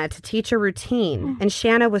Verna to teach a routine, and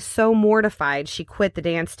Shanna was so mortified she quit the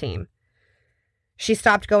dance team. She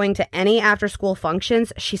stopped going to any after-school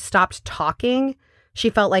functions. She stopped talking. She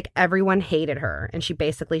felt like everyone hated her, and she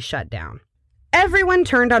basically shut down. Everyone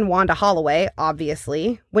turned on Wanda Holloway,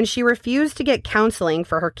 obviously, when she refused to get counseling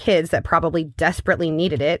for her kids that probably desperately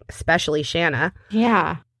needed it, especially Shanna.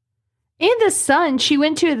 Yeah. And the son, she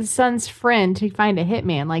went to the son's friend to find a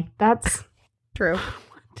hitman. Like, that's... True.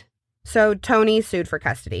 What? So Tony sued for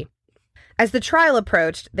custody. As the trial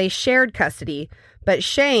approached, they shared custody, but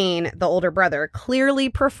Shane, the older brother, clearly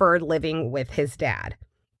preferred living with his dad.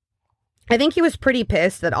 I think he was pretty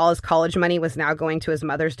pissed that all his college money was now going to his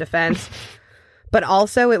mother's defense. But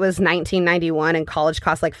also, it was 1991 and college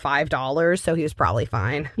cost like $5, so he was probably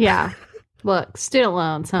fine. Yeah. Look, student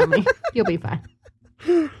loans, homie. You'll be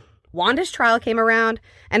fine. Wanda's trial came around,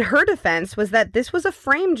 and her defense was that this was a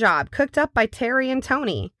frame job cooked up by Terry and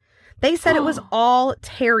Tony. They said it was all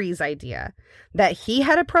Terry's idea, that he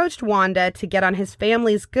had approached Wanda to get on his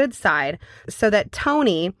family's good side so that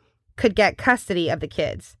Tony could get custody of the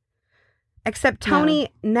kids. Except Tony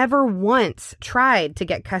never once tried to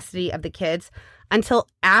get custody of the kids until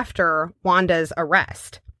after Wanda's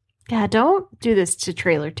arrest. Yeah, don't do this to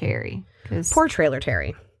Trailer Terry. Poor Trailer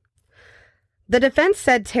Terry. The defense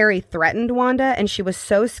said Terry threatened Wanda and she was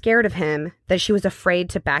so scared of him that she was afraid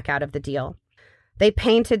to back out of the deal. They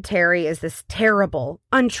painted Terry as this terrible,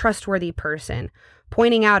 untrustworthy person,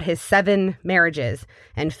 pointing out his 7 marriages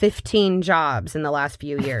and 15 jobs in the last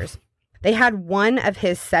few years. They had one of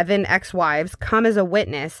his 7 ex-wives come as a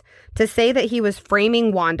witness to say that he was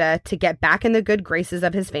framing Wanda to get back in the good graces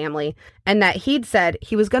of his family and that he'd said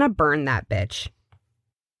he was going to burn that bitch.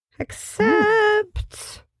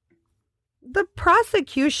 Except the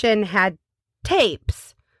prosecution had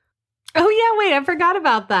tapes. Oh, yeah, wait, I forgot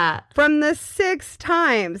about that. From the 6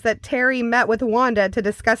 times that Terry met with Wanda to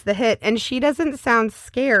discuss the hit, and she doesn't sound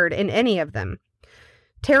scared in any of them.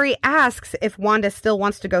 Terry asks if Wanda still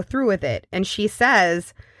wants to go through with it, and she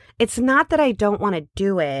says, "It's not that I don't want to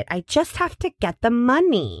do it. I just have to get the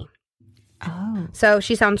money." Oh. So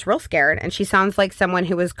she sounds real scared, and she sounds like someone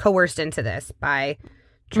who was coerced into this by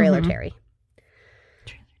Trailer Terry.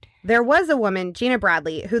 There was a woman, Gina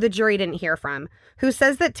Bradley, who the jury didn't hear from, who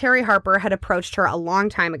says that Terry Harper had approached her a long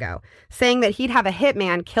time ago, saying that he'd have a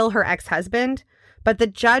hitman kill her ex-husband, but the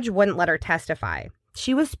judge wouldn't let her testify.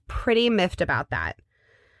 She was pretty miffed about that.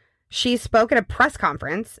 She spoke at a press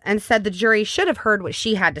conference and said the jury should have heard what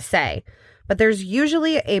she had to say, but there's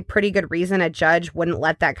usually a pretty good reason a judge wouldn't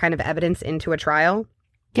let that kind of evidence into a trial.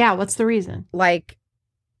 Yeah, what's the reason? Like,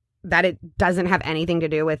 that it doesn't have anything to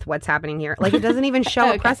do with what's happening here. Like, it doesn't even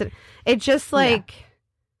show a precedent. It just, like,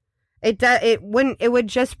 it would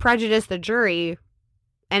just prejudice the jury,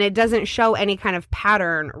 and it doesn't show any kind of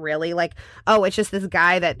pattern, really. Like, oh, it's just this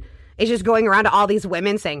guy that is just going around to all these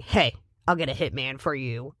women saying, "Hey, I'll get a hitman for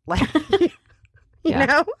you." Like, you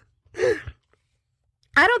know?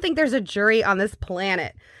 I don't think there's a jury on this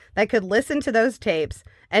planet that could listen to those tapes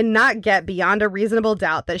and not get beyond a reasonable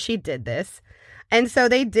doubt that she did this. And so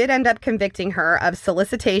they did end up convicting her of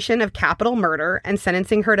solicitation of capital murder and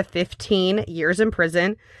sentencing her to 15 years in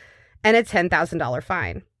prison and a $10,000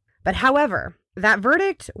 fine. But however, that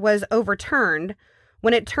verdict was overturned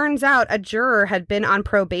when it turns out a juror had been on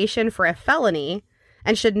probation for a felony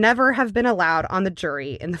and should never have been allowed on the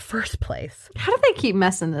jury in the first place. How do they keep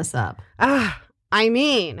messing this up? I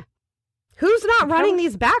mean, who's not running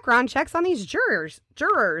these background checks on these jurors?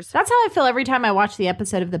 That's how I feel every time I watch the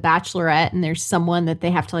episode of The Bachelorette and there's someone that they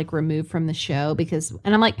have to like remove from the show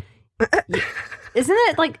and I'm like, isn't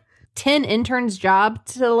it like 10 interns' job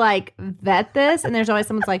to like vet this? And there's always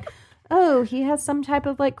someone's like, oh, he has some type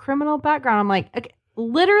of like criminal background. I'm like, okay,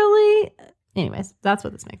 literally. Anyways, that's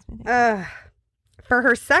what this makes me think. For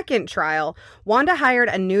her second trial, Wanda hired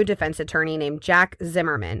a new defense attorney named Jack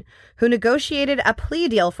Zimmerman, who negotiated a plea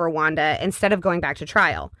deal for Wanda instead of going back to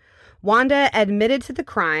trial. Wanda admitted to the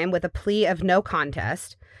crime with a plea of no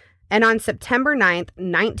contest, and on September 9th,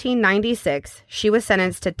 1996, she was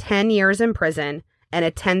sentenced to 10 years in prison and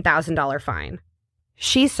a $10,000 fine.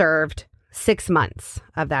 She served 6 months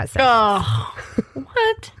of that sentence. Oh,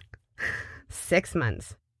 what? 6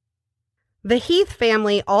 months. The Heath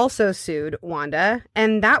family also sued Wanda,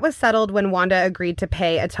 and that was settled when Wanda agreed to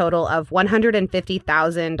pay a total of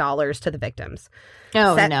 $150,000 to the victims.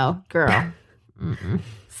 Oh, no, girl.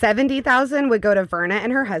 $70,000 would go to Verna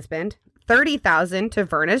and her husband, $30,000 to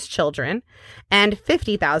Verna's children, and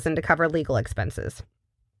 $50,000 to cover legal expenses.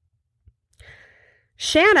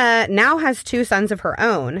 Shanna now has 2 sons of her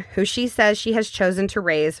own, who she says she has chosen to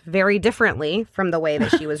raise very differently from the way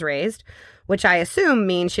that she was raised, which I assume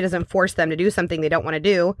means she doesn't force them to do something they don't want to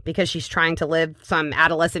do because she's trying to live some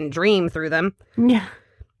adolescent dream through them. Yeah.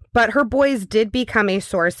 But her boys did become a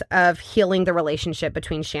source of healing the relationship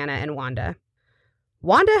between Shanna and Wanda.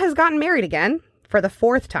 Wanda has gotten married again, for the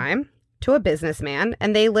 4th time, to a businessman,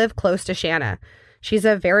 and they live close to Shanna. She's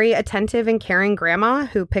a very attentive and caring grandma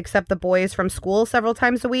who picks up the boys from school several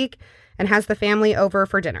times a week and has the family over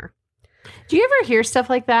for dinner. Do you ever hear stuff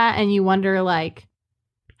like that and you wonder, like,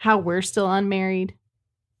 how we're still unmarried?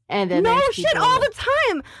 And then no there's shit, people- all the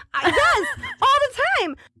time. Yes, all the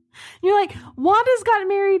time. You're like, Wanda's gotten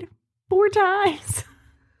married 4 times.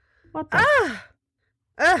 What the?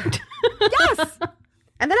 Yes.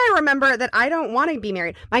 And then I remember that I don't want to be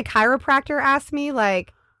married. My chiropractor asked me,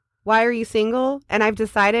 like, why are you single? And I've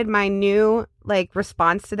decided my new, like,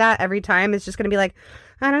 response to that every time is just going to be like,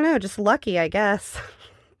 I don't know, just lucky, I guess.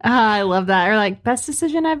 I love that. Or like, best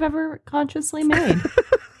decision I've ever consciously made.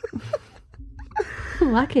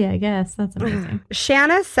 Lucky, I guess. That's amazing.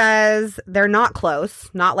 Shanna says they're not close,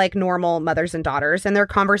 not like normal mothers and daughters, and their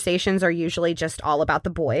conversations are usually just all about the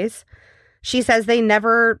boys. She says they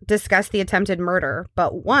never discussed the attempted murder,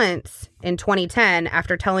 but once in 2010,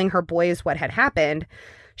 after telling her boys what had happened,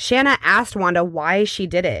 Shanna asked Wanda why she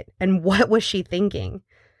did it and what was she thinking.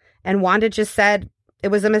 And Wanda just said it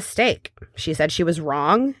was a mistake. She said she was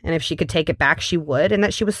wrong, and if she could take it back, she would, and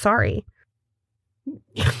that she was sorry.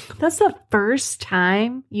 That's the first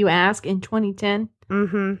time you ask in 2010?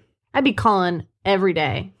 Mm-hmm. I'd be calling every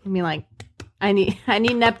day and be like, I need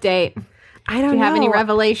an update. I don't Do you know. have any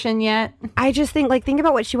revelation yet? I just think, like, think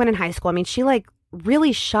about what she went in high school. I mean, she, like,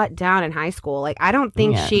 really shut down in high school. Like, I don't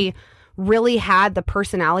think she really had the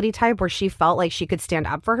personality type where she felt like she could stand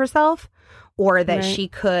up for herself or that she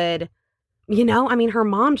could, you know, I mean, her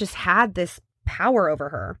mom just had this power over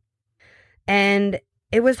her. And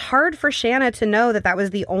it was hard for Shanna to know that that was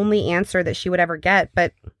the only answer that she would ever get,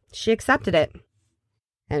 but she accepted it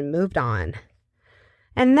and moved on.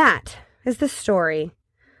 And that is the story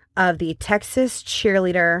of the Texas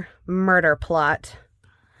cheerleader murder plot.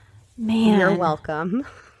 Man. You're welcome.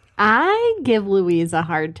 I give Louise a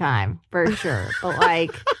hard time, for sure. But,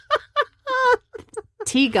 like,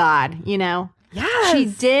 T-God, you know? Yes. She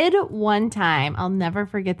did one time. I'll never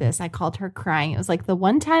forget this. I called her crying. It was like the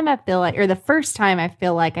one time I feel like, or the first time I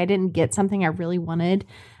feel like I didn't get something I really wanted.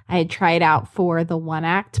 I had tried out for the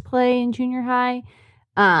 1-act play in junior high.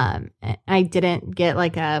 I didn't get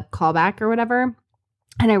like a callback or whatever.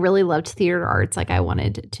 And I really loved theater arts. Like I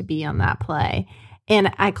wanted to be on that play.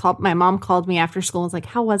 And my mom called me after school and was like,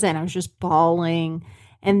 how was it? And I was just bawling.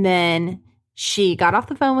 And then she got off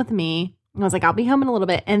the phone with me. I was like, I'll be home in a little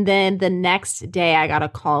bit. And then the next day I got a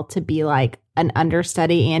call to be like an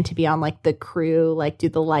understudy and to be on like the crew, like do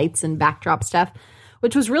the lights and backdrop stuff,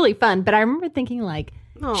 which was really fun. But I remember thinking like,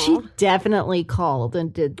 she definitely called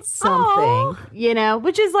and did something, you know,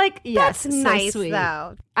 which is like, yes, that's so nice sweet.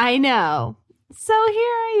 though. I know. So here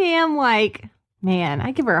I am like, man,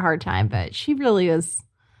 I give her a hard time, but she really is.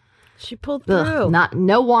 She pulled through.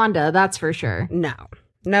 No Wanda, that's for sure.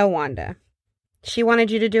 No Wanda. She wanted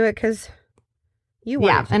you to do it because you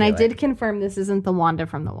wanted to and do I it. did confirm this isn't the Wanda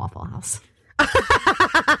from the Waffle House.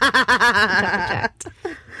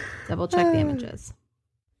 Double check the images.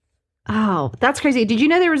 Oh, that's crazy. Did you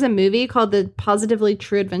know there was a movie called The Positively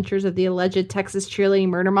True Adventures of the Alleged Texas Cheerleading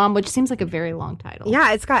Murder Mom, which seems like a very long title.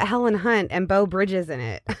 Yeah, it's got Helen Hunt and Beau Bridges in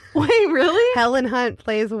it. Wait, really? Helen Hunt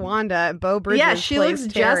plays Wanda and Beau Bridges Yeah, she plays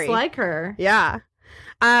looks Terry. just like her. Yeah.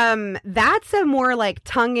 That's a more like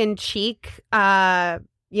tongue-in-cheek,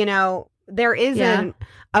 you know, there isn't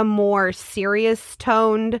a more serious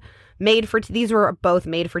toned these were both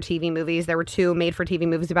made for TV movies. There were 2 made for TV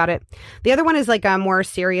movies about it. The other one is like a more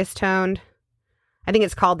serious toned. I think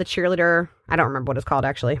it's called The Cheerleader. I don't remember what it's called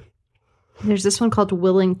actually. There's this one called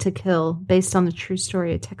Willing to Kill, based on the true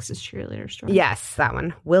story of Texas cheerleader story. Yes, that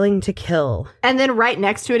one. Willing to Kill. And then right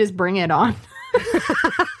next to it is Bring It On.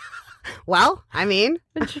 Well, I mean,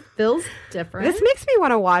 Which feels different. this makes me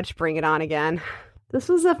want to watch Bring It On again. This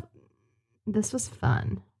was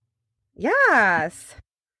fun. Yes.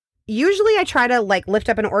 Usually I try to like lift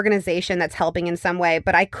up an organization that's helping in some way,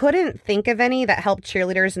 but I couldn't think of any that helped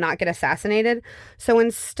cheerleaders not get assassinated. So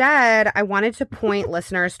instead, I wanted to point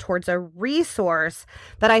listeners towards a resource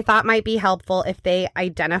that I thought might be helpful if they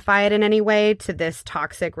identify it in any way to this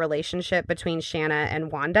toxic relationship between Shanna and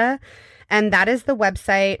Wanda. And that is the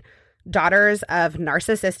website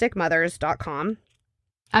daughtersofnarcissisticmothers.com.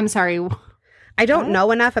 I'm sorry. I don't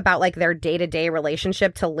know enough about like their day-to-day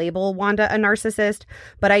relationship to label Wanda a narcissist,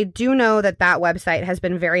 but I do know that that website has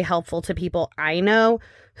been very helpful to people I know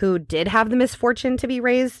who did have the misfortune to be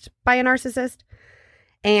raised by a narcissist.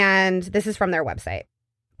 And this is from their website.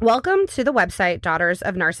 Welcome to the website Daughters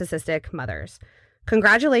of Narcissistic Mothers.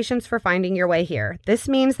 Congratulations for finding your way here. This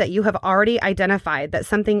means that you have already identified that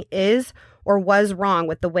something is or was wrong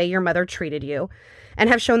with the way your mother treated you and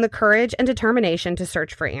have shown the courage and determination to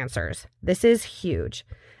search for answers. This is huge.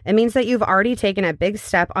 It means that you've already taken a big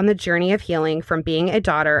step on the journey of healing from being a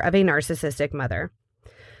daughter of a narcissistic mother.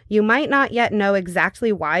 You might not yet know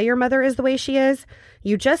exactly why your mother is the way she is.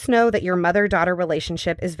 You just know that your mother-daughter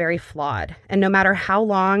relationship is very flawed, and no matter how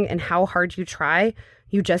long and how hard you try,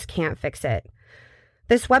 you just can't fix it.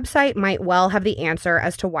 This website might well have the answer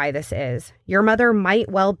as to why this is. Your mother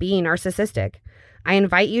might well be narcissistic. I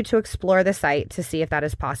invite you to explore the site to see if that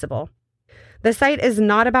is possible. The site is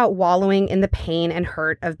not about wallowing in the pain and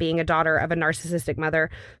hurt of being a daughter of a narcissistic mother,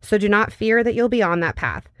 so do not fear that you'll be on that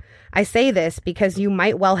path. I say this because you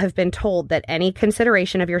might well have been told that any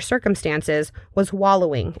consideration of your circumstances was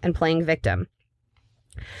wallowing and playing victim.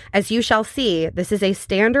 As you shall see, this is a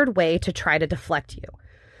standard way to try to deflect you.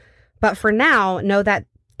 But for now, know that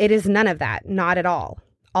it is none of that, not at all.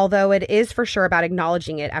 Although it is for sure about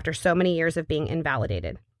acknowledging it after so many years of being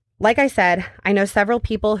invalidated. Like I said, I know several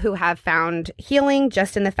people who have found healing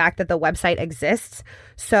just in the fact that the website exists.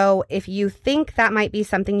 So if you think that might be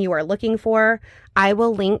something you are looking for, I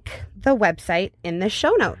will link the website in the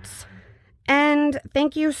show notes. And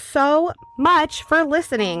thank you so much for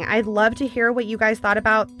listening. I'd love to hear what you guys thought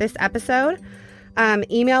about this episode.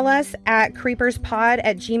 Email us at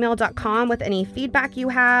creeperspod@gmail.com with any feedback you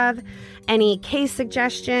have, any case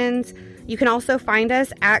suggestions. You can also find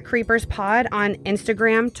us at creeperspod on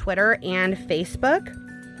Instagram, Twitter, and Facebook.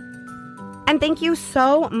 And thank you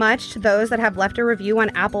so much to those that have left a review on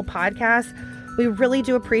Apple Podcasts. We really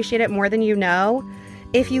do appreciate it more than you know.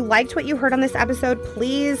 If you liked what you heard on this episode,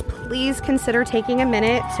 please consider taking a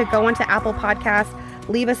minute to go onto Apple Podcasts,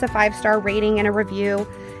 leave us a 5-star rating and a review.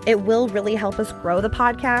 It will really help us grow the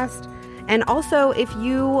podcast. And also, if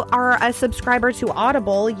you are a subscriber to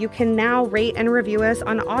Audible, you can now rate and review us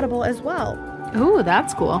on Audible as well. Ooh,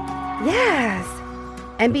 that's cool. Yes.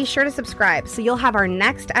 And be sure to subscribe so you'll have our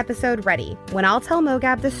next episode ready when I'll tell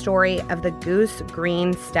Mogab the story of the Goose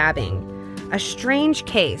Green stabbing, a strange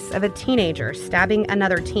case of a teenager stabbing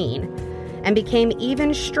another teen, and became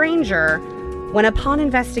even stranger when upon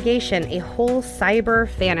investigation, a whole cyber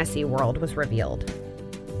fantasy world was revealed.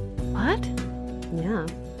 What? Yeah.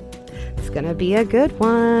 It's gonna be a good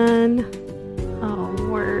one. Oh,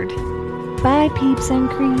 word. Bye, peeps and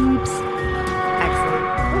creeps.